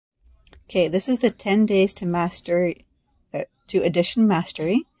Okay, this is the 10 days to master, to addition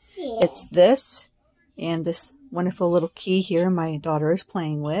mastery. Yeah. It's this and this wonderful little key here my daughter is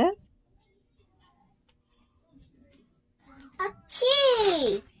playing with. A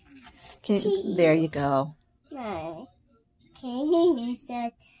key. There you go. No. Can you use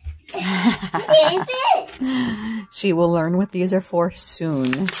that? She will learn what these are for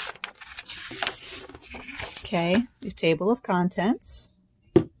soon. Okay, the table of contents.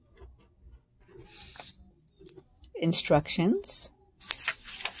 Instructions.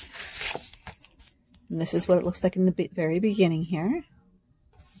 And this is what it looks like in the very beginning here.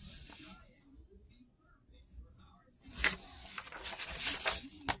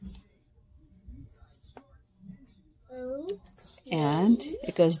 And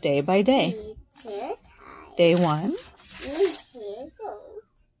it goes day by day. Day 1.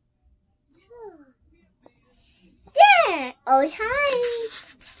 Oh,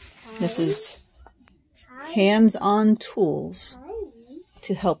 time. This is hands-on tools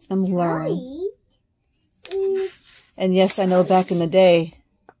to help them learn. And yes, I know back in the day,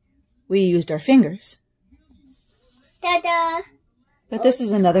 we used our fingers. Ta-da! But this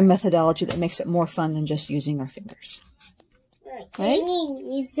is another methodology that makes it more fun than just using our fingers. Right? Thank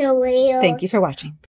Thank you for watching.